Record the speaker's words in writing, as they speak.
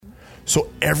So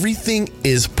everything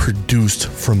is produced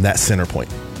from that center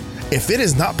point. If it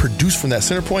is not produced from that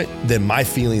center point, then my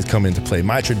feelings come into play.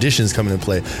 My traditions come into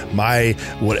play. My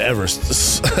whatever.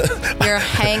 Your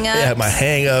hang-ups. Yeah, my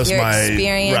hang-ups. Your my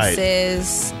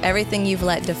experiences. Right. Everything you've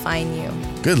let define you.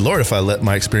 Good Lord, if I let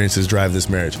my experiences drive this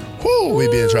marriage,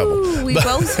 we'd be in trouble. We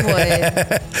both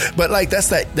would. But like that's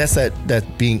that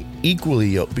being equally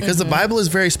yoked. Because the Bible is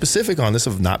very specific on this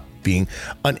of not being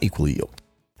unequally yoked.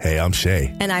 Hey, I'm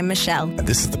Shay. And I'm Michelle. And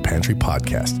this is the Pantry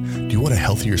Podcast. Do you want a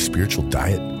healthier spiritual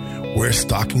diet? We're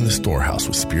stocking the storehouse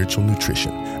with spiritual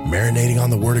nutrition, marinating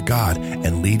on the Word of God,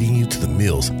 and leading you to the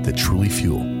meals that truly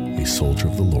fuel a soldier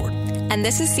of the Lord. And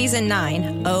this is Season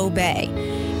 9, Obey.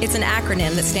 It's an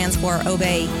acronym that stands for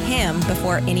Obey Him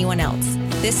before anyone else.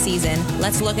 This season,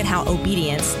 let's look at how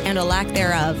obedience and a lack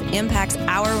thereof impacts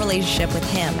our relationship with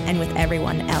Him and with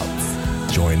everyone else.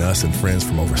 Join us and friends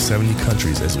from over 70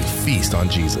 countries as we feast on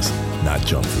Jesus, not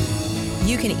junk food.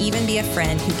 You can even be a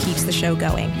friend who keeps the show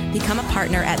going. Become a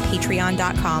partner at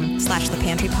patreon.com/The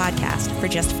Pantry Podcast for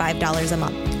just $5 a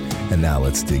month. And now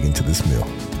let's dig into this meal.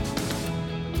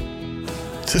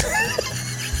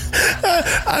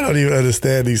 I don't even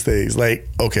understand these things. Like,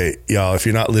 okay, y'all, if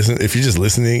you're just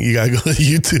listening, you gotta go to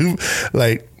YouTube.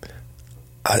 Like,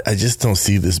 I just don't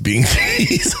see this being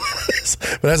Jesus.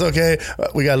 But that's okay.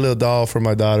 We got a little doll for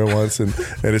my daughter once, and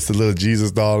it's the little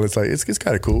Jesus doll. And it's like, it's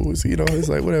kind of cool. It's, it's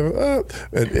like, whatever.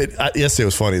 Yesterday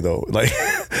was funny, though. Like,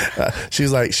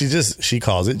 she's like, she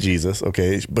calls it Jesus,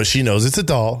 okay? But she knows it's a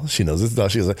doll. She knows it's a doll.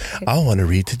 She was like, I want to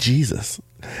read to Jesus.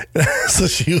 So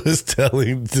she was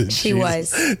telling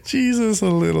Jesus a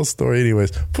little story.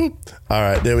 Anyways, poop. All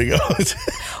right, there we go.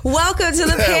 Welcome to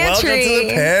the pantry. Welcome to the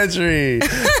pantry.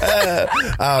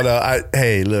 I don't know.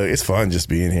 Hey, look, it's fun just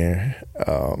being here,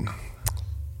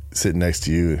 sitting next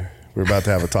to you. We're about to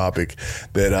have a topic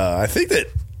that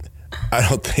I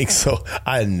don't think so.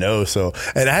 I know so.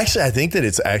 And actually, I think that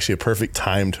it's actually a perfect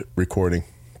timed recording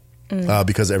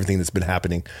because of everything that's been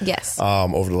happening. Yes.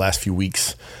 Over the last few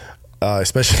weeks.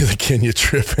 Especially the Kenya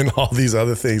trip and all these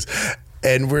other things.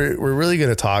 And we're really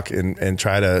going to talk and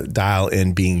try to dial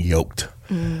in being yoked.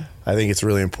 I think it's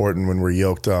really important when we're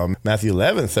yoked. Matthew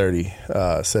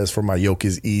 11:30 says, "For my yoke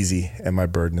is easy and my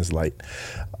burden is light."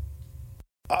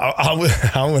 I'm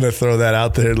going to throw that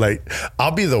out there. Like,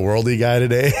 I'll be the worldly guy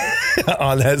today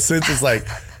on that sense. It's like,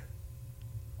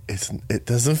 it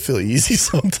doesn't feel easy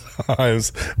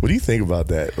sometimes. What do you think about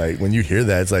that? Like, when you hear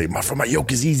that, it's like, for my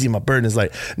yoke is easy, my burden is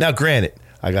light. Now, granted,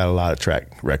 I got a lot of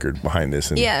track record behind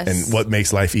this and what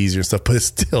makes life easier and stuff, but it's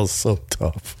still so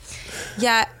tough.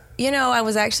 Yeah. I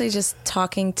was actually just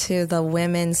talking to the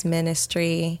women's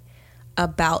ministry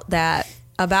about that,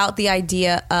 about the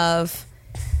idea of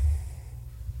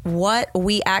what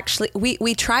we actually,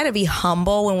 we try to be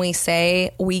humble when we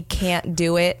say we can't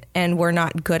do it and we're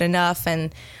not good enough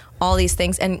and all these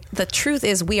things. And the truth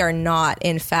is we are not,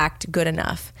 in fact, good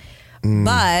enough.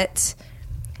 But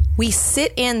we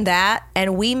sit in that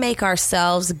and we make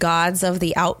ourselves gods of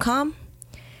the outcome.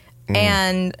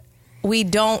 And we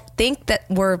don't think that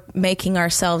we're making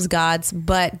ourselves gods,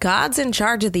 but God's in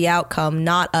charge of the outcome,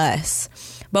 not us.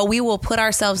 But we will put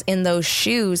ourselves in those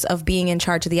shoes of being in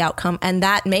charge of the outcome. And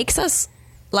that makes us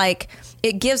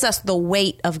it gives us the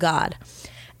weight of God.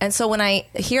 And so when I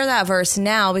hear that verse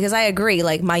now, because I agree,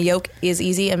 like, my yoke is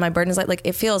easy and my burden is light, like,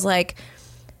 it feels like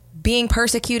being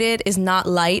persecuted is not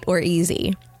light or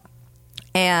easy.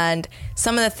 And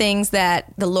some of the things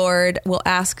that the Lord will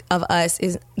ask of us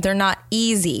is they're not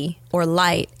easy or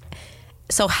light.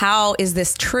 So how is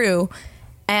this true?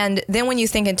 And then when you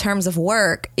think in terms of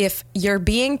work, if you're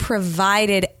being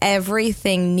provided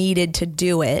everything needed to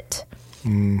do it,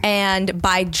 and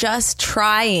by just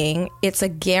trying, it's a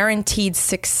guaranteed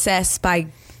success by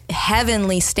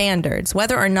heavenly standards,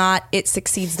 whether or not it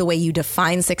succeeds the way you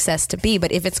define success to be.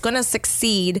 But if it's going to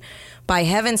succeed by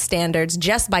heaven's standards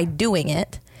just by doing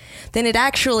it, then it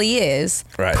actually is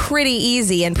pretty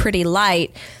easy and pretty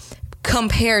light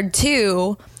compared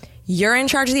to you're in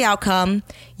charge of the outcome.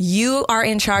 You are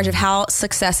in charge of how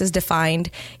success is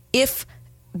defined. If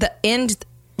the end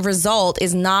result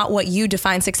is not what you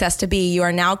define success to be, you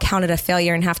are now counted a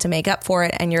failure and have to make up for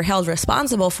it, and you're held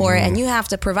responsible for it, and you have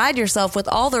to provide yourself with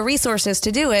all the resources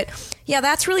to do it. Yeah,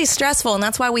 that's really stressful, and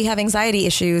that's why we have anxiety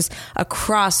issues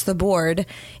across the board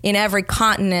in every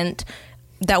continent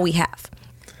that we have.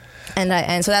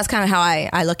 And so that's kind of how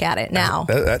I look at it now.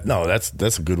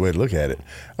 That's a good way to look at it.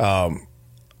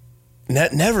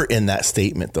 Never in that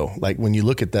statement, though. Like, when you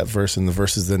look at that verse and the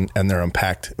verses and they're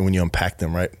unpacked, and when you unpack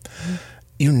them, right?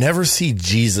 You never see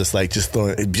Jesus like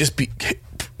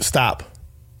stop.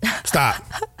 Stop.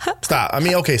 I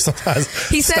mean, okay, sometimes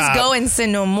he says go and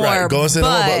sin no more. Right, go and sin no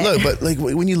more. But look, but like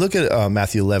when you look at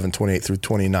Matthew 11, 28 through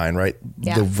 29, right?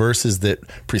 Yeah. The verses that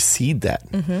precede that,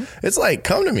 it's like,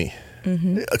 come to me.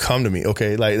 Come to me.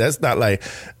 Okay. Like that's not like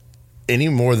any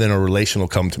more than a relational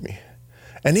come to me.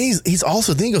 And he's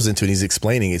also, then he goes into it, he's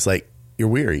explaining, it's like, you're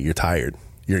weary, you're tired,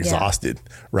 you're exhausted,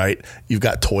 right? You've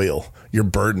got toil, you're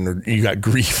burdened, or you got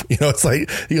grief. You know, it's like,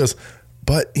 he goes,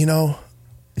 but you know,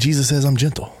 Jesus says, I'm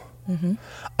gentle.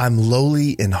 I'm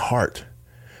lowly in heart.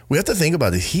 We have to think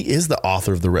about it. He is the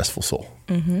author of the restful soul.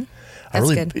 That's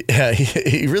good. Yeah,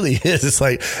 he really is. It's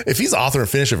like, if he's the author and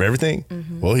finisher of everything,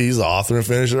 well, he's the author and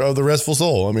finisher of the restful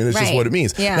soul. I mean, it's just what it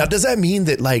means. Yeah. Now, does that mean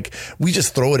that like we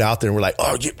just throw it out there and we're like,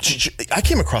 oh, I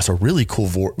came across a really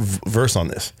cool verse on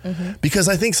this, because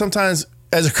I think sometimes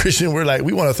as a Christian, we're like,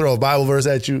 we want to throw a Bible verse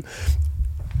at you,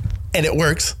 and it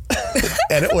works,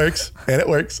 and it works, and it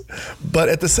works. But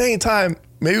at the same time,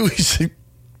 maybe we should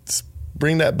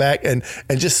bring that back and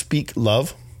just speak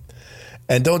love.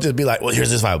 And don't just be like, well, here's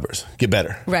this Bible verse. Get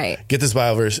better. Right. Get this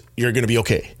Bible verse. You're going to be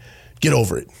okay. Get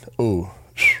over it. Ooh.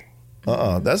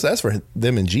 That's for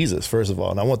them and Jesus, first of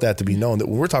all. And I want that to be known, that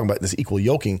when we're talking about this equal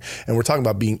yoking, and we're talking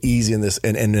about being easy in this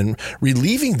and then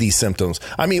relieving these symptoms.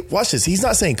 I mean, watch this. He's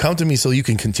not saying come to me so you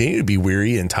can continue to be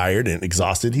weary and tired and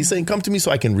exhausted. He's saying come to me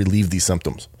so I can relieve these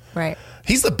symptoms. Right.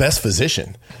 He's the best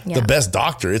physician, the best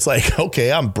doctor. It's like, okay,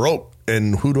 I'm broke.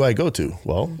 And who do I go to?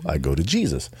 Well, I go to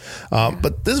Jesus.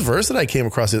 But this verse that I came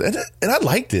across, and I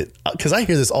liked it, because I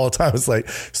hear this all the time. It's like,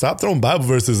 stop throwing Bible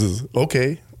verses.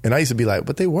 Okay. And I used to be like,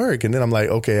 but they work. And then I'm like,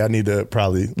 okay, I need to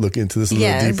probably look into this a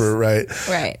little deeper. Right.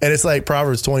 Right. And it's like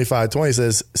Proverbs 25:20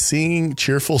 says, singing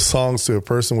cheerful songs to a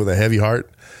person with a heavy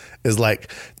heart is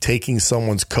like taking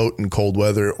someone's coat in cold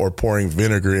weather or pouring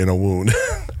vinegar in a wound.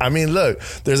 I mean, look,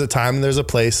 there's a time and there's a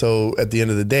place. So at the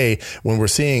end of the day, when we're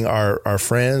seeing our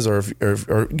friends, or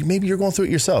maybe you're going through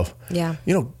it yourself,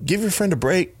 give your friend a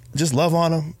break. Just love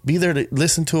on them. Be there to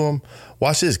listen to them.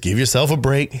 Watch this. Give yourself a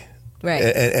break. Right.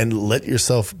 And let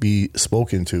yourself be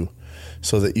spoken to,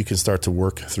 so that you can start to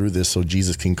work through this, so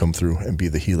Jesus can come through and be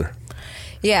the healer.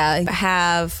 Yeah.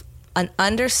 Have an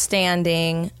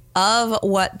understanding of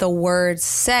what the word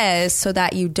says, so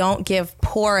that you don't give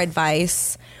poor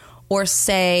advice or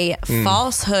say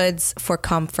falsehoods for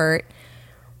comfort,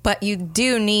 but you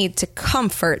do need to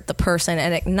comfort the person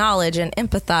and acknowledge and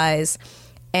empathize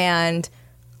and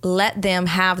let them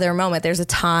have their moment. There's a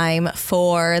time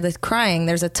for the crying.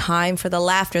 There's a time for the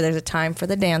laughter. There's a time for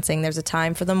the dancing. There's a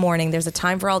time for the mourning. There's a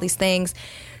time for all these things.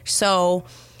 So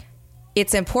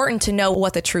it's important to know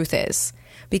what the truth is.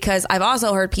 Because I've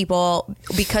also heard people,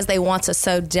 because they want to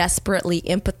so desperately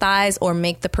empathize or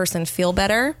make the person feel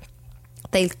better,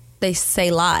 they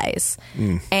say lies.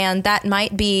 And that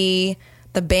might be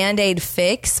the Band-Aid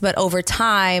fix, but over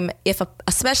time,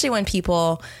 especially when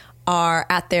people are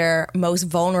at their most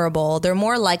vulnerable, they're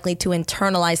more likely to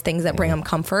internalize things that bring them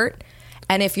comfort.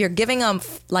 And if you're giving them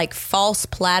like false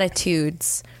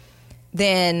platitudes,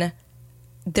 then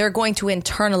they're going to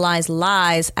internalize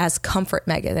lies as comfort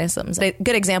mechanisms. A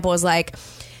good example is like,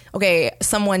 okay,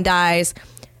 someone dies.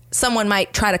 Someone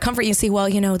might try to comfort you and say, well,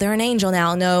 they're an angel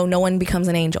now. No one becomes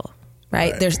an angel,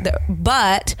 right?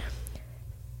 But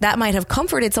that might have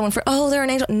comforted someone they're an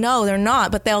angel. No, they're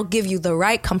not. But they'll give you the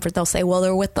right comfort. They'll say, well,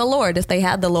 they're with the Lord if they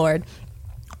had the Lord.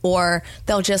 Or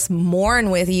they'll just mourn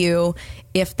with you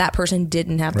if that person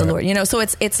didn't have the Lord. So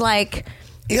it's like...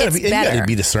 You gotta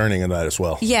be discerning in that as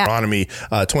well. Yeah. Deuteronomy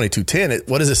 22:10.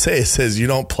 What does it say? It says you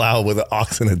don't plow with an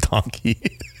ox and a donkey.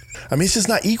 I mean, it's just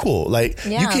not equal. Like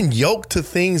you can yoke to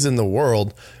things in the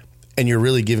world, and you're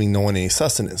really giving no one any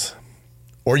sustenance.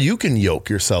 Or you can yoke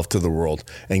yourself to the world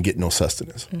and get no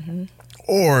sustenance.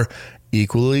 Or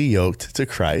equally yoked to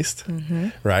Christ.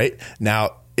 Right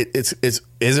now. Is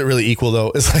it really equal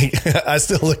though? It's like I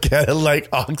still look at it like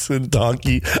ox and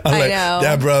donkey. I'm like,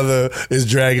 that brother is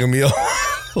dragging me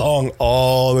along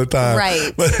all the time.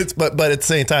 Right. But at the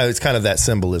same time, it's kind of that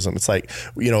symbolism. It's like,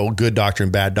 good doctrine,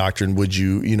 bad doctrine. Would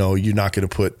you're not going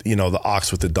to put, the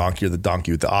ox with the donkey or the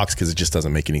donkey with the ox, because it just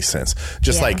doesn't make any sense.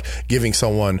 Just like giving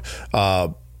someone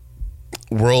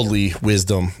worldly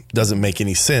wisdom doesn't make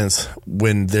any sense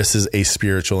when this is a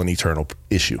spiritual and eternal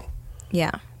issue.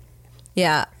 Yeah.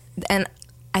 Yeah. And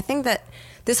I think that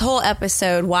this whole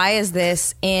episode, why is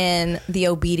this in the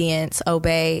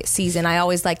obey season? I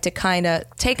always like to kind of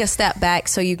take a step back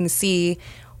so you can see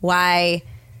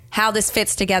how this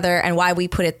fits together and why we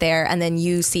put it there. And then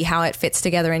you see how it fits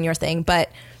together in your thing. But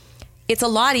it's a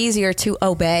lot easier to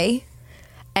obey.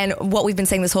 And what we've been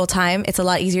saying this whole time, it's a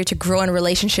lot easier to grow in a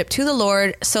relationship to the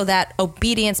Lord, so that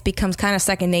obedience becomes kind of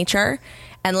second nature.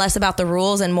 and less about the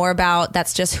rules and more about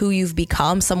that's just who you've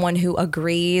become, someone who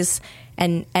agrees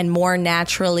and more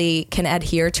naturally can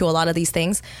adhere to a lot of these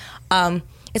things.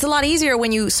 It's a lot easier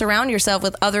when you surround yourself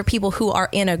with other people who are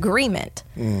in agreement.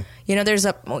 You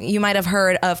know, you might have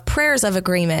heard of prayers of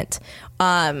agreement,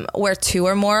 where two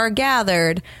or more are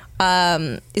gathered.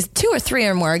 Is 2 or 3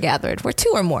 or more are gathered? Where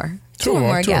 2 or more. Two or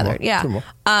more are gathered. Yeah.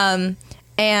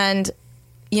 And,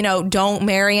 you know, don't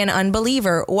marry an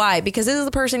unbeliever. Why? Because this is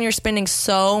the person you're spending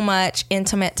so much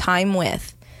intimate time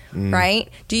with, right?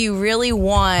 Do you really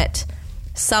want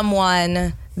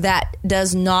someone that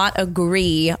does not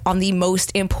agree on the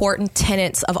most important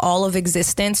tenets of all of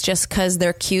existence just because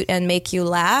they're cute and make you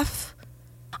laugh?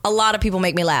 A lot of people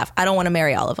make me laugh. I don't want to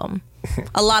marry all of them.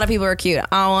 A lot of people are cute.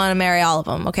 I don't want to marry all of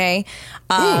them. Okay.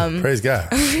 Ooh, praise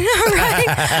God. Right?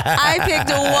 I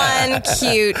picked one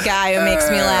cute guy who makes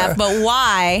me laugh, but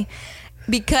why?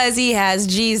 Because he has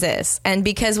Jesus. And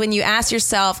because when you ask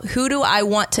yourself, who do I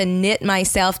want to knit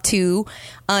myself to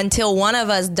until one of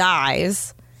us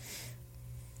dies,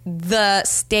 the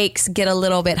stakes get a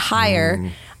little bit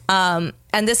higher.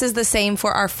 And this is the same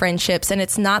for our friendships. And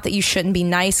it's not that you shouldn't be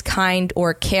nice, kind,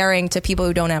 or caring to people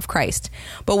who don't have Christ.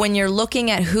 But when you're looking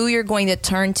at who you're going to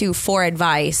turn to for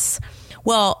advice,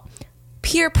 well,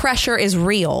 peer pressure is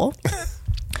real.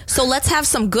 So let's have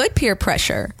some good peer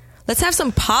pressure. Let's have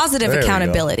some positive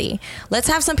accountability. Let's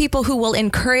have some people who will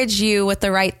encourage you with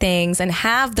the right things and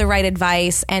have the right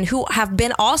advice and who have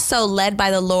been also led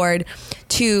by the Lord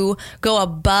to go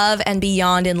above and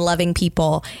beyond in loving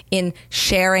people, in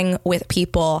sharing with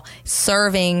people,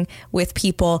 serving with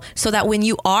people, so that when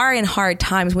you are in hard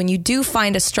times, when you do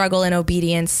find a struggle in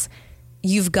obedience,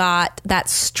 you've got that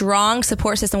strong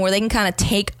support system where they can kind of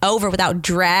take over without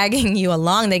dragging you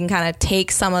along. They can kind of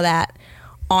take some of that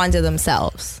onto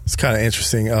themselves. It's kind of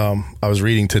interesting. I was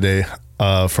reading today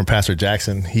from Pastor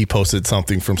Jackson. He posted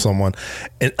something from someone,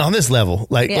 and on this level,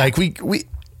 like we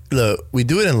look, we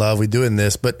do it in love, we do it in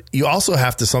this, but you also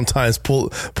have to sometimes pull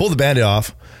the Band-Aid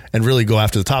off and really go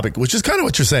after the topic, which is kind of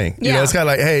what you're saying. You know, it's kind of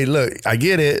like, hey, look, I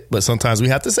get it, but sometimes we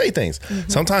have to say things.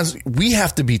 Sometimes we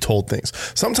have to be told things.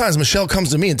 Sometimes Michelle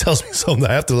comes to me and tells me something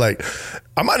I have to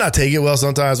I might not take it well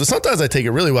sometimes, but sometimes I take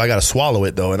it really well. I got to swallow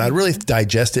it though. And I really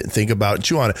digest it and think about it and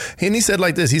chew on it. And he said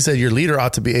like this, he said, your leader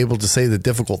ought to be able to say the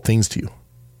difficult things to you.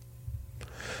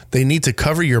 They need to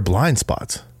cover your blind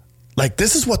spots. Like,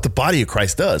 this is what the body of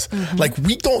Christ does. Like,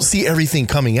 we don't see everything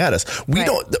coming at us.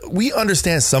 We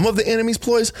understand some of the enemy's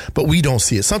ploys, but we don't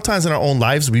see it. Sometimes in our own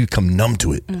lives, we become numb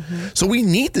to it. So we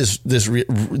need this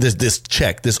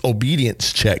check, this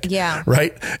obedience check. Yeah.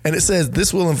 Right. And it says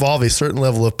this will involve a certain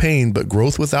level of pain, but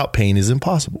growth without pain is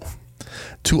impossible.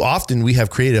 Too often we have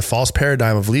created a false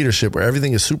paradigm of leadership where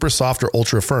everything is super soft or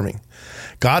ultra affirming.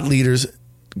 Good leaders,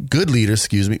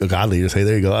 hey,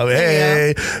 there you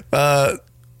go.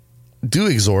 Do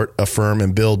exhort, affirm,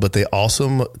 and build, but they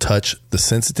also touch the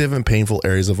sensitive and painful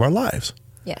areas of our lives.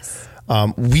 Yes.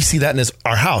 We see that in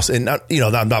our house, and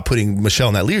I'm not putting Michelle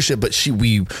in that leadership, but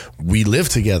we live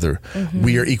together.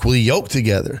 We are equally yoked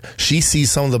together. She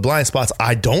sees some of the blind spots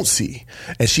I don't see,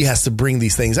 and she has to bring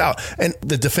these things out. And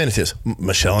the definitives,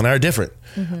 Michelle and I are different.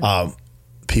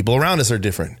 People around us are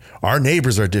different. Our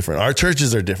neighbors are different. Our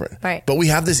churches are different. Right. But we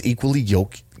have this equally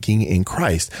yoking in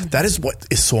Christ. That is what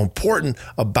is so important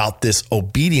about this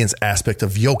obedience aspect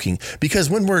of yoking. Because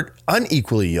when we're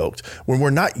unequally yoked, when we're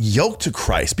not yoked to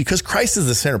Christ, because Christ is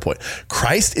the center point.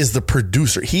 Christ is the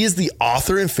producer. He is the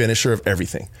author and finisher of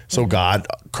everything. So God,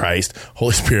 Christ,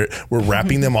 Holy Spirit, we're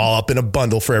wrapping them all up in a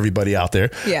bundle for everybody out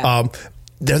there. Yeah.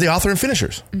 They're the author and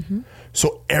finishers.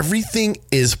 So everything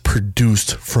is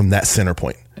produced from that center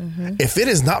point. If it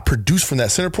is not produced from that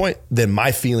center point, then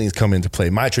my feelings come into play.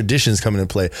 My traditions come into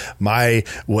play. My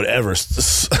whatever.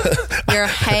 Your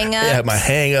hang-ups. Yeah, my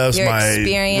hang-ups. Your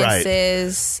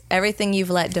experiences. Right. Everything you've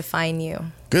let define you.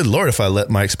 Good Lord, if I let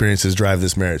my experiences drive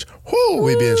this marriage,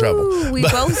 we'd be in trouble. We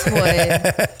both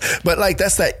would. But like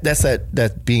that's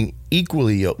that being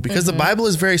equally yoked. Because the Bible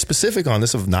is very specific on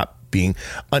this of not being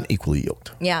unequally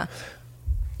yoked. Yeah.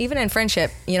 Even in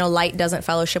friendship, light doesn't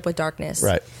fellowship with darkness.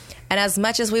 Right. And as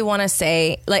much as we want to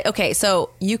say, okay, so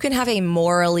you can have a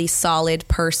morally solid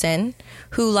person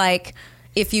who,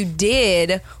 if you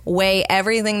did weigh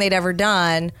everything they'd ever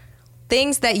done,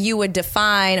 things that you would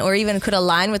define or even could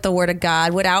align with the Word of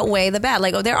God would outweigh the bad.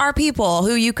 There are people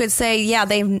who you could say, yeah,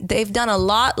 they've done a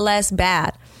lot less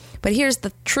bad. But here's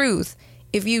the truth.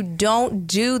 If you don't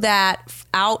do that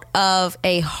out of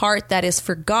a heart that is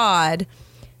for God,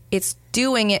 it's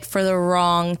doing it for the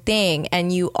wrong thing.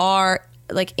 And you are,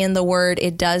 in the Word,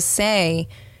 it does say,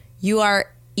 you are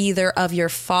either of your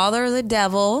father, the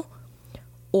devil,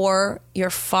 or your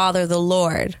Father, the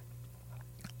Lord.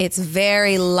 It's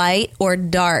very light or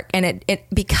dark. And it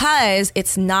because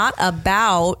it's not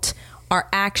about our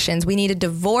actions. We need to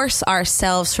divorce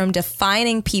ourselves from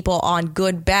defining people on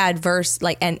good, bad,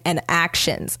 and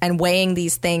actions and weighing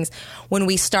these things when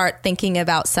we start thinking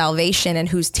about salvation and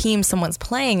whose team someone's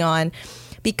playing on.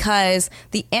 Because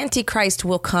the Antichrist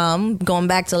will come, going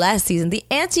back to last season, the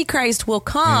Antichrist will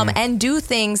come and do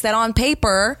things that on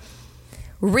paper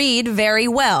read very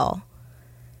well.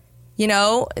 You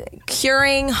know,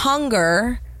 curing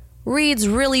hunger reads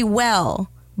really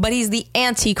well, but he's the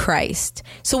Antichrist.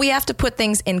 So we have to put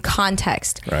things in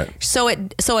context. Right. So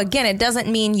again, it doesn't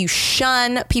mean you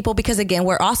shun people, because again,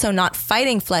 we're also not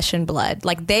fighting flesh and blood.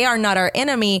 Like, they are not our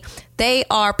enemy. They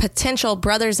are potential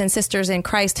brothers and sisters in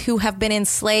Christ who have been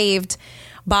enslaved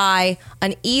by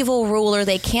an evil ruler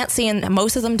they can't see, and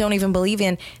most of them don't even believe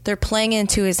in. They're playing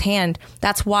into his hand.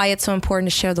 That's why it's so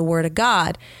important to share the word of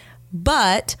God.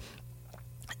 But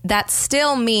that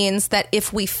still means that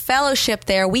if we fellowship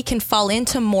there, we can fall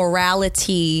into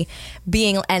morality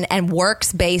and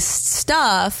works-based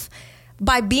stuff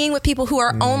by being with people who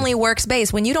are only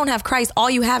works-based. When you don't have Christ, all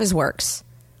you have is works.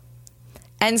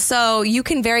 And so you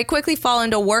can very quickly fall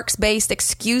into works-based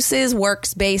excuses,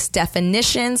 works-based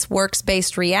definitions,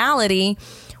 works-based reality,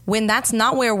 when that's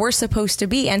not where we're supposed to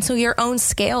be. And so your own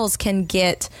scales can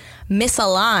get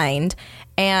misaligned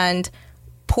and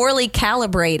poorly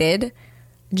calibrated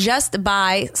just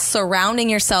by surrounding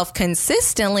yourself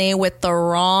consistently with the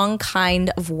wrong kind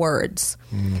of words.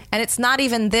 And it's not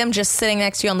even them just sitting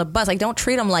next to you on the bus. Like, don't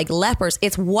treat them like lepers.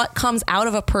 It's what comes out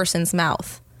of a person's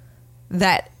mouth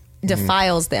that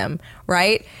defiles them,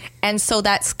 right? And so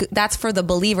that's for the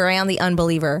believer and the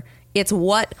unbeliever. It's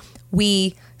what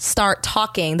we start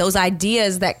talking, those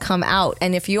ideas that come out.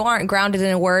 And if you aren't grounded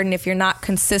in a word, and if you're not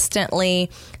consistently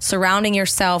surrounding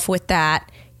yourself with that,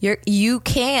 you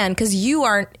can, because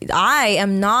I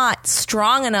am not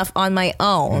strong enough on my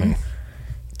own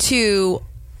to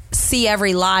see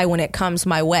every lie when it comes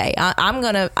my way.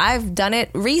 I've done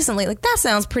it recently. Like, that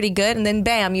sounds pretty good. And then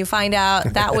bam, you find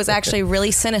out that was actually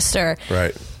really sinister.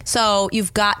 Right. So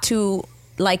you've got to,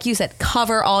 like you said,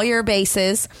 cover all your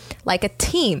bases like a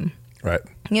team. Right.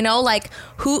 You know, like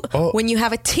when you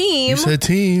have a team. You said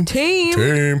team.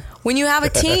 Team. When you have a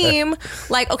team,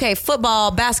 like, okay, football,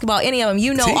 basketball, any of them,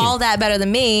 you know team. All that better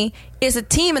than me. It's a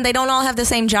team, and they don't all have the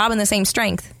same job and the same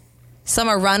strength. Some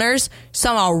are runners,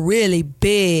 some are really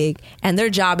big, and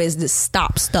their job is to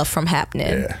stop stuff from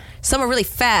happening. Yeah. Some are really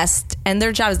fast, and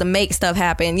their job is to make stuff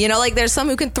happen. You know, like, there's some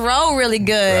who can throw really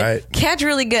good, catch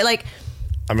really good, like.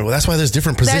 I mean, well, that's why there's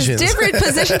different positions. There's different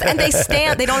positions, and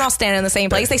they don't all stand in the same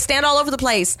place. They stand all over the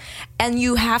place, and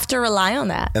you have to rely on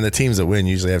that. And the teams that win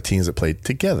usually have teams that play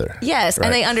together. Yes, right?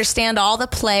 And they understand all the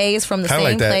plays from the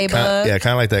kinda same like playbook.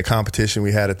 Kind of like that competition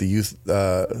we had at the youth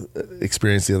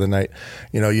experience the other night.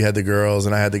 You know, you had the girls,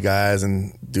 and I had the guys,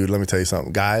 and dude, let me tell you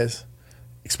something. Guys,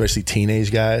 especially teenage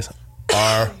guys,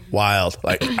 are wild.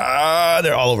 Like,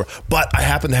 they're all over. But I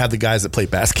happen to have the guys that play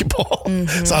basketball.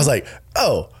 So I was like,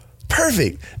 oh,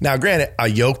 perfect. Now, granted, I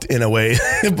yoked in a way,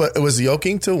 but it was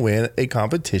yoking to win a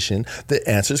competition that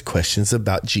answers questions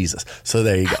about Jesus. So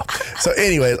there you go. So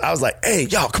anyways, I was like, hey,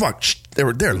 y'all, come on. Shh.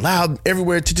 They're loud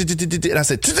everywhere. And I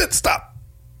said, stop.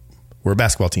 We're a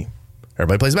basketball team.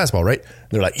 Everybody plays basketball, right? And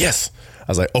they're like, yes. I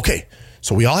was like, okay.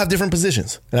 So we all have different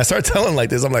positions. And I started telling like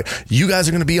this. I'm like, you guys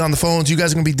are going to be on the phones. You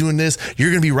guys are going to be doing this. You're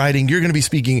going to be writing. You're going to be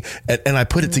speaking. And I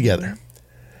put it together.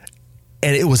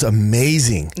 And it was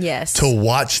amazing to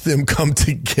watch them come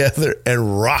together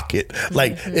and rock it.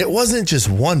 Like, it wasn't just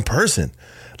one person.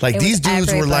 Like, these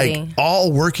dudes were like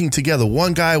all working together.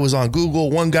 One guy was on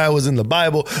Google. One guy was in the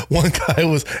Bible. One guy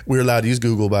was, we were allowed to use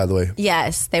Google, by the way.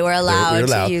 Yes, they were allowed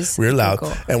to use We were allowed.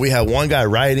 Google. And we had one guy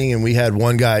writing, and we had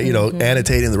one guy, you know,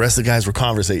 annotating. The rest of the guys were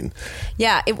conversating.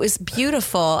 Yeah, it was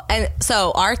beautiful. And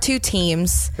so our two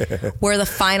teams were the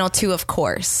final two, of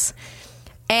course.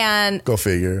 And go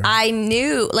figure. I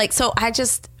knew, like, so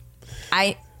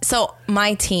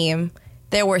my team,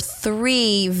 there were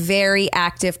 3 very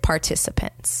active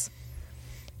participants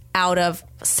out of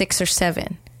 6 or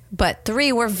 7, but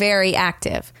 3 were very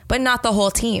active, but not the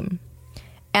whole team.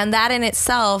 And that in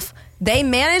itself, they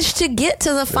managed to get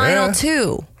to the final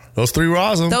 2. Those 3 were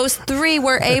awesome. Those 3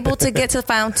 were able to get to the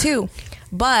final 2,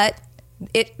 but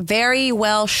it very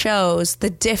well shows the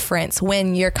difference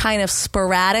when you're kind of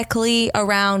sporadically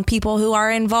around people who are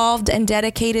involved and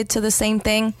dedicated to the same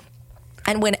thing,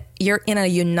 and when you're in a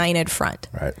united front.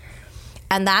 Right.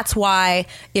 And that's why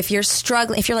if you're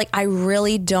struggling, if you're like, I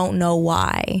really don't know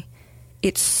why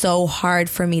it's so hard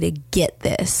for me to get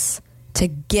this, to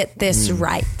get this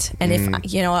right. And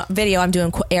if, you know, video, I'm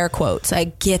doing air quotes, I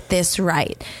get this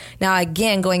right. Now,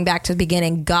 again, going back to the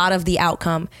beginning, God of the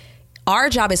outcome, our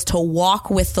job is to walk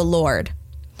with the Lord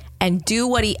and do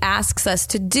what he asks us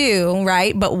to do,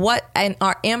 right? But what in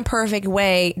our imperfect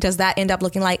way does that end up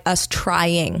looking like? Us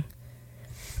trying.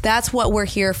 That's what we're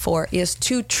here for, is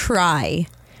to try.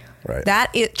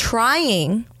 Right.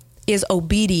 Trying is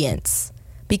obedience,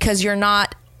 because you're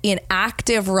not in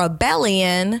active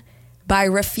rebellion by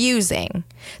refusing.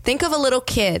 Think of a little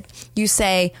kid. You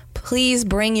say, please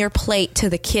bring your plate to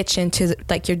the kitchen,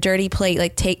 like your dirty plate,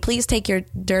 like please take your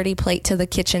dirty plate to the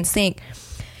kitchen sink.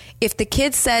 If the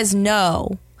kid says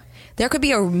no, there could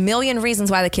be a million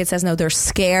reasons why the kid says no. They're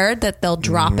scared that they'll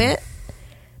drop it.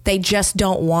 They just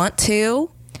don't want to.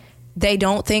 They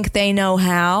don't think they know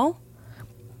how.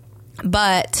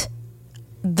 But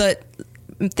the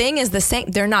thing is the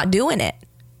same. They're not doing it.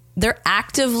 They're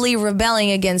actively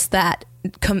rebelling against that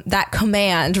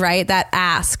command, right? That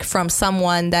ask from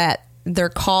someone that they're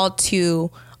called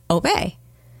to obey.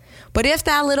 But if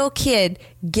that little kid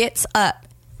gets up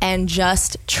and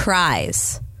just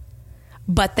tries,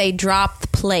 but they drop the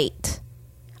plate,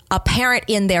 a parent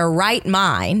in their right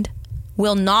mind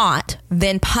will not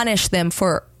then punish them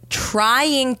for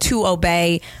trying to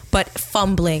obey but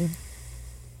fumbling.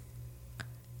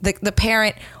 The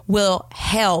parent will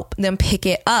help them pick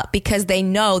it up, because they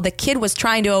know the kid was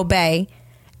trying to obey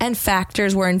and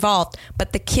factors were involved.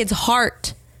 But the kid's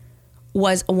heart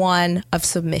was one of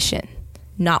submission,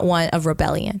 not one of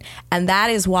rebellion. And that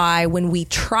is why when we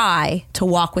try to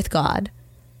walk with God,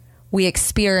 we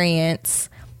experience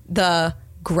the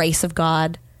grace of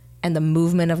God and the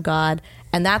movement of God.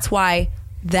 And that's why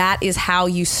that is how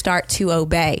you start to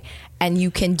obey. And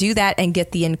you can do that and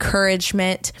get the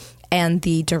encouragement and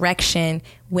the direction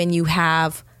when you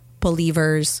have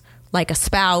believers like a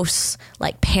spouse,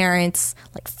 like parents,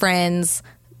 like friends,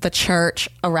 the church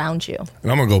around you. And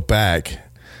I'm going to go back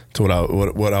to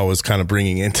what I was kind of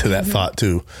bringing into that thought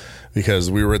too,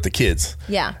 because we were at the kids.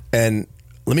 Yeah. And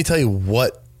let me tell you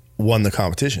what won the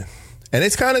competition. And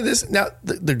it's kind of this, now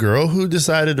the girl who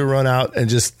decided to run out and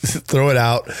just throw it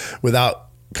out without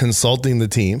consulting the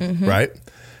team, right?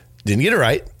 Didn't get it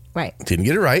right. Right. Didn't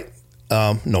get it right.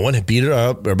 No one had beat her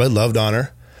up. Everybody loved on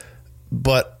her.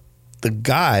 But the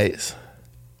guy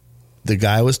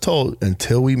was told,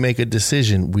 until we make a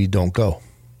decision, we don't go.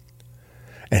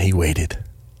 And he waited.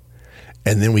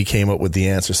 And then we came up with the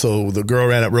answer. So the girl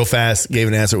ran up real fast, gave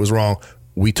an answer, it was wrong.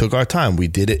 We took our time. We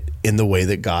did it in the way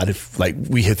that God,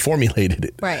 we had formulated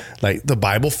it. Right. Like the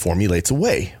Bible formulates a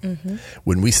way.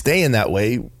 When we stay in that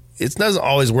way, it doesn't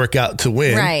always work out to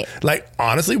win. Right. Like,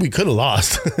 honestly, we could have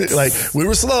lost. Like, we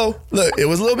were slow. Look, it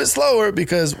was a little bit slower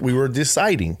because we were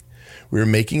deciding. We were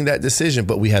making that decision,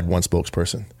 but we had one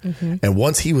spokesperson. And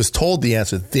once he was told the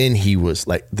answer, then he was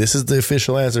like, this is the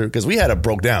official answer. Because we had it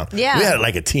broke down. Yeah. We had it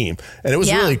like a team. And it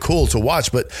was really cool to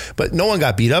watch. But no one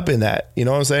got beat up in that. You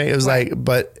know what I'm saying? It was like,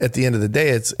 but at the end of the day,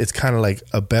 it's kind of like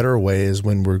a better way is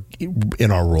when we're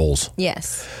in our roles.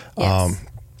 Yes.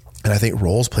 And I think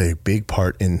roles play a big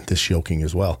part in this yoking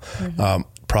as well.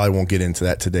 Probably won't get into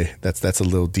that today. That's a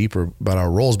little deeper about our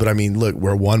roles. But I mean, look,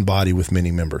 we're one body with many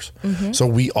members. So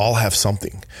we all have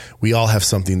something. We all have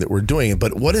something that we're doing.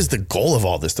 But what is the goal of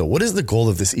all this, though? What is the goal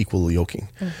of this equal yoking?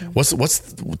 What's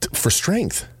for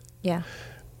strength? Yeah.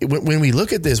 When we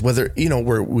look at this, whether, you know,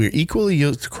 we're equally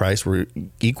yoked to Christ, we're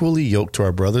equally yoked to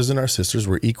our brothers and our sisters,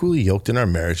 we're equally yoked in our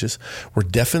marriages. We're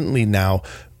definitely now,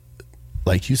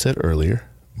 like you said earlier,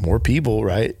 more people,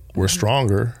 right? We're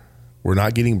stronger. We're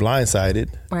not getting blindsided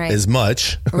as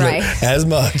much, as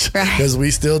much as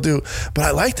we still do. But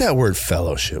I like that word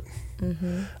fellowship.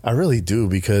 I really do,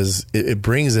 because it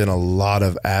brings in a lot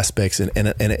of aspects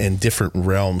and different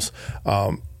realms.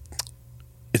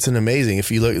 It's an amazing,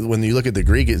 when you look at the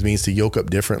Greek, it means to yoke up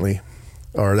differently,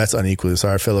 or that's unequally.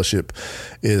 Sorry, fellowship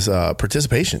is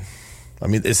participation. I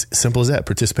mean, it's simple as that.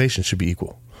 Participation should be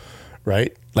equal.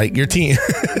 Right? Like your team.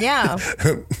 Yeah.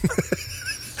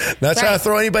 Not trying to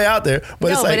throw anybody out there,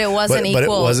 but it's like, but it wasn't equal. But it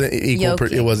wasn't equal.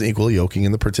 Yoking. It wasn't equal yoking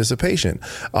in the participation.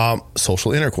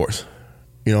 Social intercourse.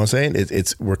 You know what I'm saying?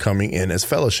 We're coming in as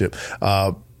fellowship,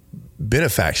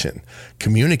 benefaction,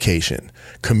 communication,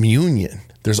 communion.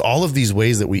 There's all of these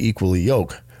ways that we equally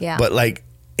yoke. Yeah. But like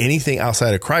anything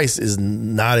outside of Christ is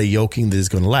not a yoking that is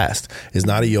going to last. Is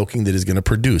not a yoking that is going to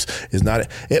produce.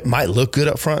 It might look good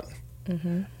up front.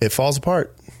 It falls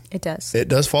apart. It does. It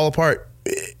does fall apart.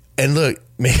 And look,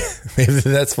 maybe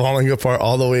that's falling apart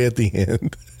all the way at the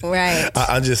end. Right.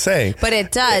 I'm just saying. But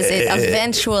it does. It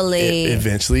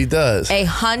eventually does.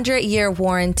 100-year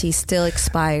warranty still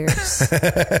expires. All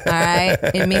right.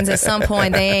 It means at some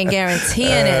point they ain't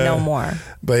guaranteeing it no more.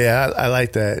 But yeah, I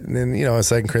like that. And then, in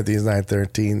 2 Corinthians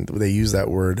 9:13, they use that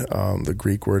word, the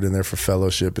Greek word in there for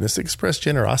fellowship, and it's to express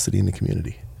generosity in the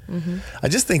community. Mm-hmm. I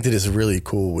just think that it's really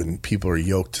cool when people are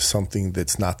yoked to something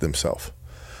that's not themselves.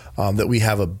 That we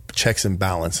have a checks and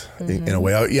balance in a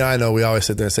way. Yeah, I know we always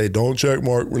sit there and say, don't check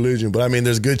mark religion. But I mean,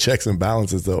 there's good checks and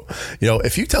balances though.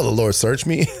 If you tell the Lord, search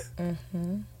me,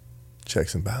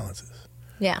 checks and balances.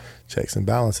 Yeah. Checks and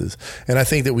balances. And I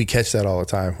think that we catch that all the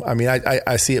time. I mean,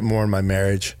 I see it more in my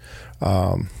marriage.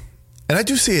 And I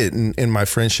do see it in my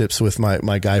friendships with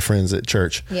my guy friends at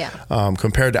church. Yeah.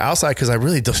 Compared to outside, because I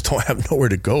really just don't have nowhere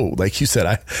to go. Like you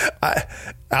said, I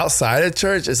outside of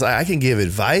church, it's like I can give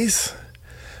advice.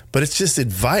 But it's just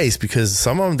advice because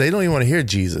some of them, they don't even want to hear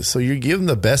Jesus. So you give them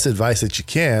the best advice that you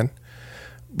can.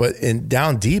 But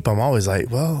down deep, I'm always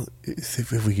like, well,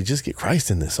 if we could just get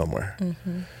Christ in this somewhere.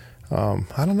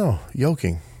 I don't know.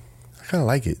 Yoking. I kind of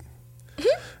like it.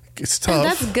 It's tough. And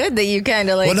that's good that you kind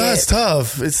of like it. Well, no, it's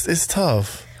tough. It's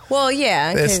tough. Well,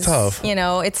 yeah. It's tough.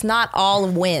 It's not all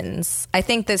wins. I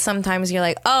think that sometimes you're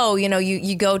like,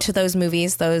 you go to those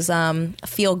movies, those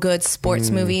feel-good sports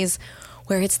movies,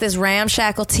 where it's this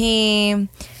ramshackle team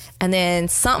and then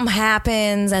something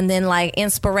happens and then like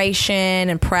inspiration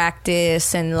and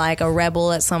practice and like a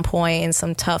rebel at some point and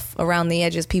some tough around the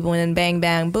edges people, and then bang,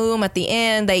 bang, boom. At the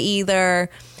end, they either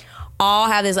all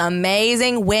have this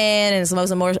amazing win and it's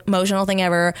the most emotional thing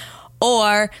ever,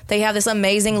 or they have this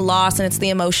amazing loss and it's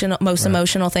the most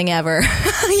emotional thing ever.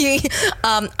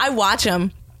 I watch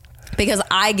them because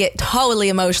I get totally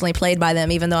emotionally played by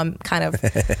them, even though I'm kind of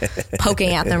poking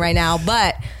at them right now.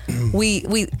 But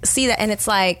we see that, and it's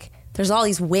like there's all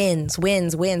these wins.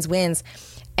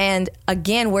 And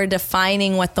again, we're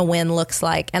defining what the win looks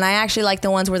like. And I actually like the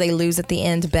ones where they lose at the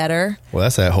end better. Well,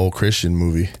 that's that whole Christian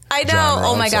movie. I know. Genre.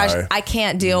 Oh my gosh. Sorry. I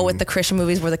can't deal with the Christian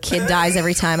movies where the kid dies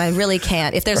every time. I really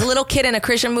can't. If there's a little kid in a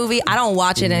Christian movie, I don't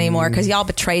watch it anymore because y'all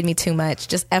betrayed me too much.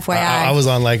 Just FYI. I was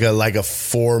on like a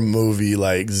 4 movie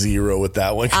zero with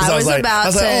that one. I was like,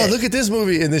 oh, look at this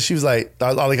movie. And then she was like,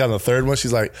 I got on the 3rd one.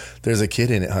 She's like, there's a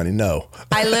kid in it, honey. No.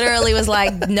 I literally was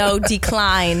like, no,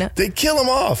 decline. They kill him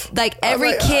off. Like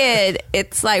every kid,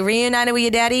 it's like reunited with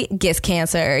your daddy, gets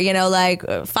cancer.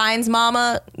 Finds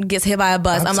mama, gets hit by a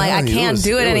bus. I'm like, I can't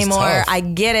do it anymore. Tough. I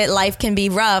get it. Life can be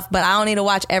rough, but I don't need to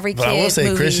watch every kid. But I will say,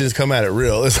 movie. Christians come at it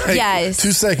real. It's like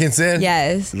 2 seconds in.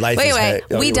 Yes. Life wait.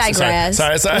 We digress.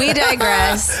 Sorry. We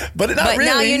digress. But not really.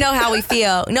 Now you know how we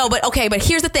feel. No, but okay. But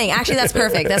here's the thing. Actually, that's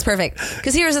perfect.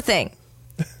 Because here's the thing.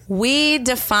 We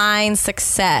define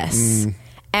success,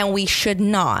 and we should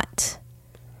not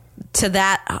to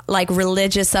that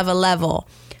religious of a level.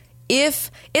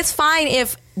 If it's fine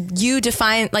if you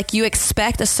define you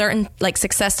expect a certain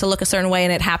success to look a certain way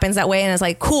and it happens that way and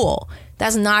it's cool.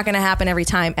 That's not going to happen every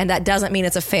time, and that doesn't mean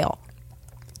it's a fail.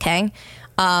 Okay.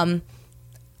 The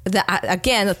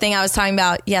thing I was talking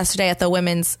about yesterday at the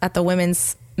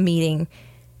women's meeting,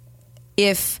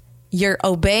 if you're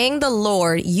obeying the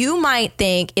Lord, you might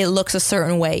think it looks a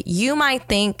certain way. You might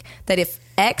think that if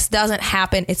X doesn't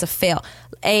happen, it's a fail.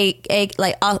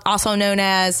 Also known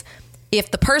as, if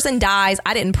the person dies,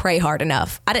 I didn't pray hard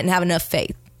enough. I didn't have enough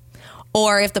faith.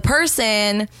 Or if the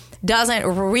person doesn't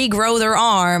regrow their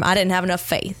arm, I didn't have enough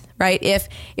faith, right?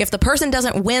 If the person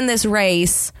doesn't win this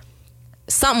race,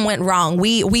 something went wrong.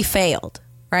 We failed,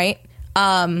 right?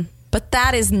 But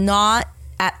that is not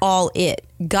at all it.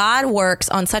 God works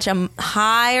on such a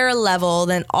higher level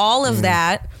than all of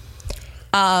that.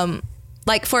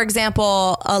 For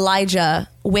example, Elijah,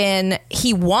 when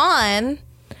he won,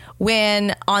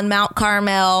 when on Mount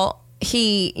Carmel,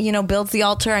 he, builds the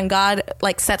altar and God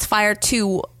sets fire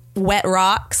to wet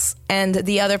rocks and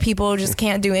the other people just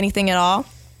can't do anything at all.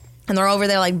 And they're over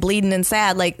there bleeding and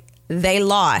sad. They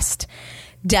lost.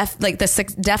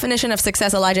 The definition of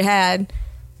success Elijah had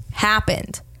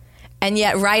happened. And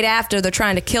yet right after, they're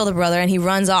trying to kill the brother and he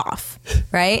runs off,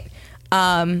 right?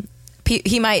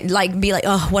 He might be like,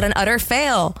 oh, what an utter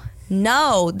fail.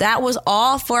 No, that was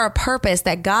all for a purpose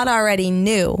that God already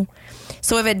knew.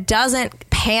 So if it doesn't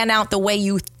pan out the way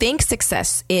you think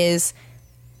success is,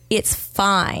 it's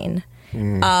fine.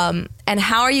 And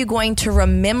how are you going to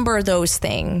remember those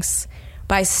things?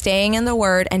 By staying in the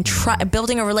Word and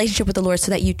building a relationship with the Lord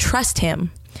so that you trust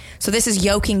Him. So this is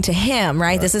yoking to Him,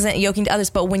 right? This isn't yoking to others.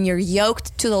 But when you're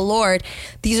yoked to the Lord,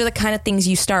 these are the kind of things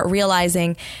you start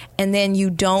realizing, and then you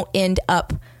don't end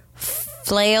up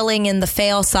flailing in the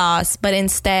fail sauce, but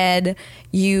instead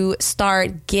you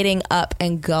start getting up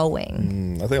and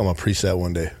going. I think I'm going to preach that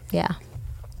one day. Yeah.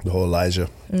 The whole Elijah.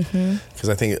 Because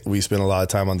I think we spend a lot of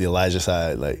time on the Elijah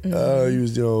side. Like, he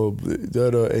was,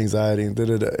 anxiety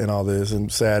and all this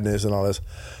and sadness and all this.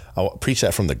 I preach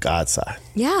that from the God side.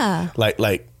 Yeah.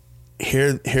 Like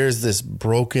here's this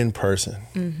broken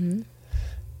person.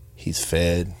 He's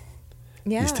fed.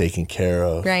 Yeah. He's taken care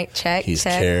of. Right. Check. He's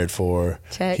check. cared for.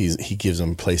 Check. He gives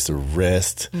them a place to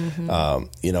rest.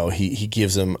 He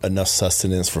gives them enough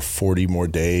sustenance for 40 more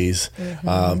days.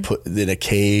 Put in a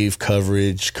cave,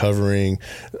 covering,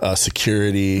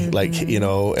 security, and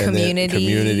Community. then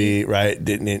community, right?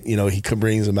 He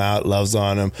brings them out, loves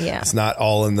on them. Yeah. It's not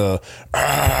all in the,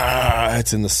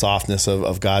 it's in the softness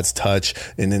of God's touch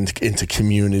and into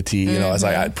community. It's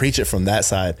like I preach it from that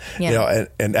side,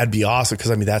 and that'd be awesome.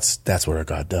 Cause that's what our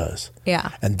God does.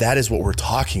 Yeah. And that is what we're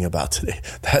talking about today.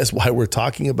 That is why we're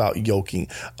talking about yoking.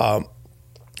 I'm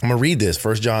going to read this.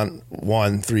 1 John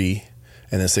 1:3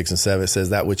 and then 6 and 7. It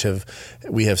says, that which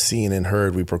we have seen and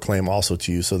heard, we proclaim also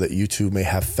to you, so that you too may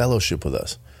have fellowship with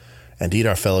us. Indeed,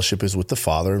 our fellowship is with the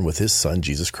Father and with his Son,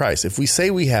 Jesus Christ. If we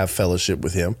say we have fellowship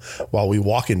with him while we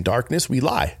walk in darkness, we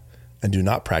lie and do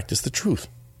not practice the truth.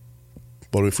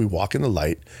 But if we walk in the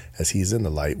light as he is in the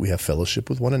light, we have fellowship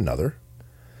with one another.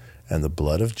 And the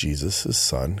blood of Jesus, his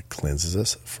Son, cleanses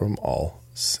us from all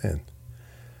sin.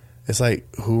 It's like,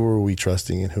 who are we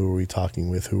trusting and who are we talking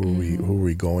with? Who are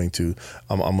we going to?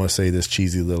 I'm going to say this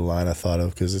cheesy little line I thought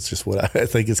of because it's just what I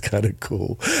think is kind of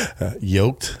cool.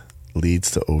 Yoked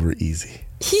leads to over easy.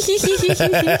 I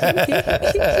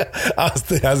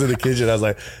was in the kitchen. I was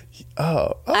like,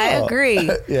 oh. I agree.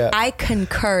 Yeah. I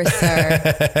concur,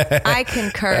 sir. I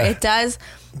concur.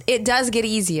 It does get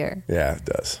easier. Yeah, it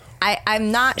does.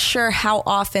 I'm not sure how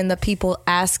often the people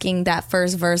asking that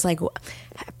first verse, like,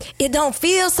 it don't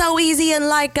feel so easy and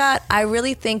like God. I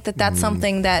really think that that's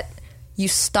something that you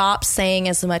stop saying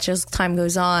as much as time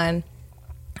goes on.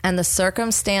 And the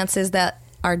circumstances that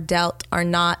are dealt are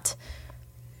not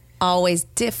always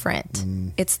different.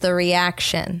 It's the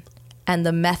reaction and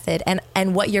the method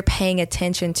and what you're paying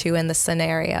attention to in the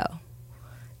scenario.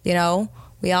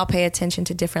 We all pay attention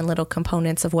to different little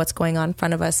components of what's going on in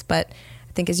front of us, but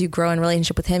I think as you grow in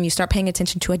relationship with him, you start paying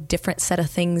attention to a different set of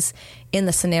things in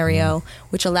the scenario,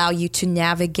 which allow you to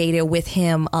navigate it with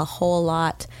him a whole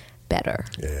lot better.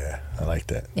 Yeah, I like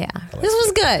that. Yeah. This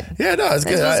was good. Yeah, no, it's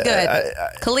good. This was good.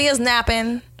 Kalia's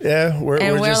napping. Yeah, we're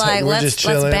just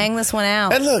chilling. Let's bang this one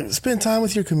out. And look, spend time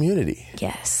with your community.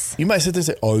 Yes. You might sit there and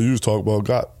say, oh, you just talk about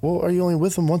God. Well, are you only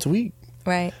with him once a week?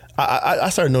 Right. I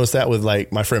started to notice that with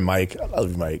like my friend Mike. I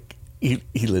love you, Mike. He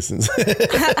listens.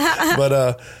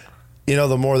 But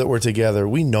the more that we're together,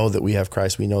 we know that we have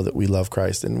Christ. We know that we love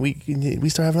Christ, and we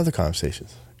start having other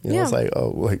conversations. It's like,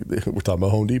 we're talking about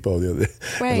Home Depot the other day.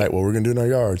 Right. Like, what we're going to do in our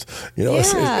yards.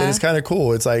 It's kind of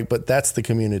cool. It's like, but that's the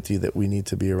community that we need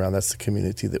to be around. That's the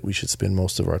community that we should spend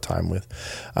most of our time with.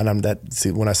 And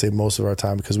when I say most of our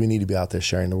time, because we need to be out there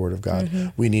sharing the word of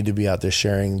God. We need to be out there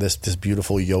sharing this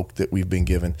beautiful yoke that we've been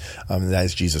given. That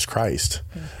is Jesus Christ.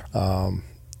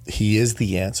 He is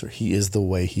the answer. He is the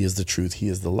way. He is the truth. He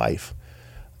is the life.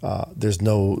 There's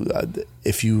no,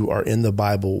 if you are in the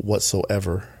Bible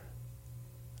whatsoever,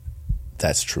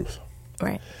 that's truth.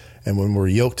 Right. And when we're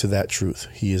yoked to that truth,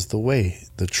 he is the way,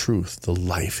 the truth, the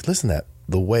life. Listen to that.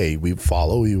 The way we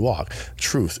follow, we walk.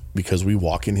 Truth, because we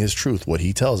walk in his truth, what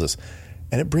he tells us.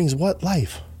 And it brings what?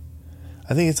 Life.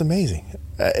 I think it's amazing.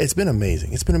 It's been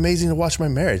amazing. It's been amazing to watch my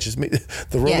marriage. The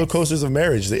roller coasters of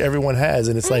marriage that everyone has.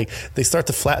 And it's like they start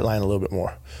to flatline a little bit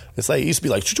more. It's like it used to be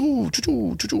like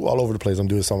all over the place. I'm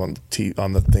doing this on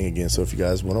the thing again. So if you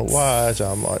guys want to watch,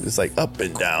 it's like up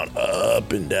and down.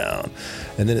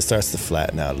 And then it starts to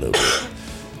flatten out a little bit.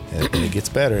 And it gets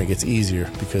better. It gets easier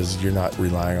because you're not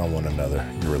relying on one another.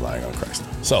 You're relying on Christ.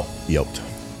 So, yoked.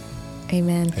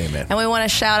 Amen. Amen. And we want to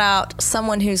shout out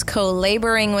someone who's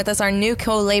co-laboring with us, our new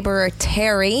co-laborer,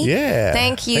 Terry. Yeah.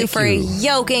 Thank you for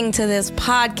yoking to this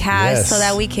podcast so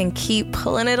that we can keep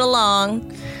pulling it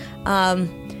along.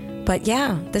 But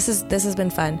yeah, this has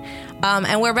been fun.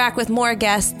 And we're back with more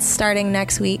guests starting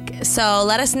next week. So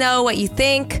let us know what you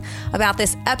think about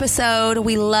this episode.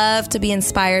 We love to be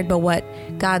inspired by what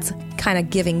God's kind of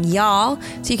giving y'all.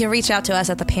 So you can reach out to us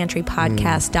at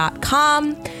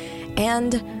thepantrypodcast.com.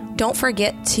 And don't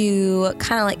forget to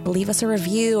kind of like leave us a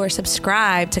review or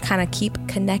subscribe to kind of keep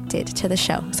connected to the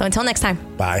show. So until next time.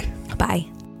 Bye. Bye.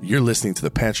 You're listening to the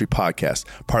Pantry Podcast,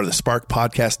 part of the Spark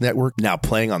Podcast Network, now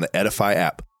playing on the Edify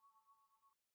app.